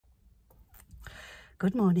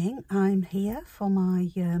Good morning. I'm here for my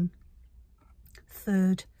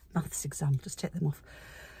third maths exam. Just take them off.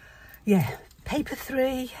 Yeah, paper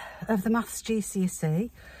 3 of the Maths GCSE.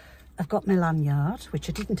 I've got my lanyard, which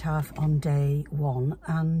I didn't have on day 1,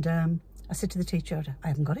 and I said to the teacher, I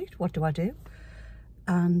haven't got it, what do I do?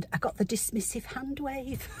 And I got the dismissive hand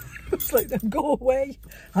wave. It's like, go away,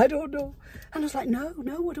 I don't know. And I was like, no,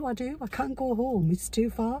 what do I do? I can't go home, it's too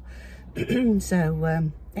far.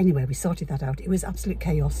 So anyway, we sorted that out. It was absolute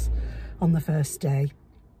chaos on the first day.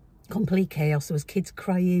 Complete chaos. There was kids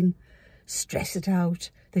crying, stressed out.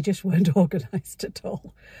 They just weren't organised at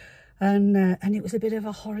all. And it was a bit of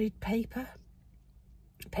a horrid paper.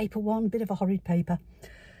 Paper 1, bit of a horrid paper.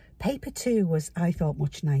 Paper 2 was, I thought,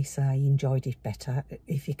 much nicer. I enjoyed it better,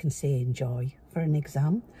 if you can say enjoy, for an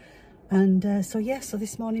exam. And so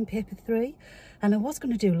this morning, paper 3. And I was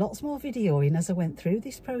going to do lots more videoing as I went through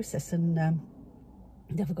this process, and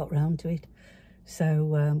never got round to it.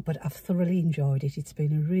 So, but I've thoroughly enjoyed it. It's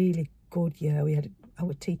been a really good year. We had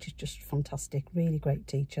our teacher's just fantastic, really great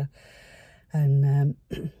teacher. And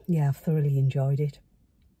yeah, I've thoroughly enjoyed it.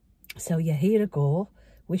 So yeah, here I go.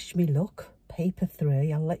 Wish me luck. Paper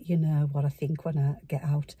 3. I'll let you know what I think when I get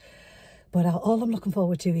out. But all I'm looking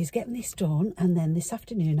forward to is getting this done, and then this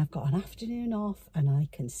afternoon I've got an afternoon off and I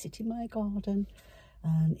can sit in my garden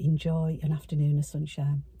and enjoy an afternoon of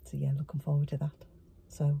sunshine. So yeah, looking forward to that.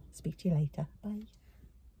 So speak to you later. Bye.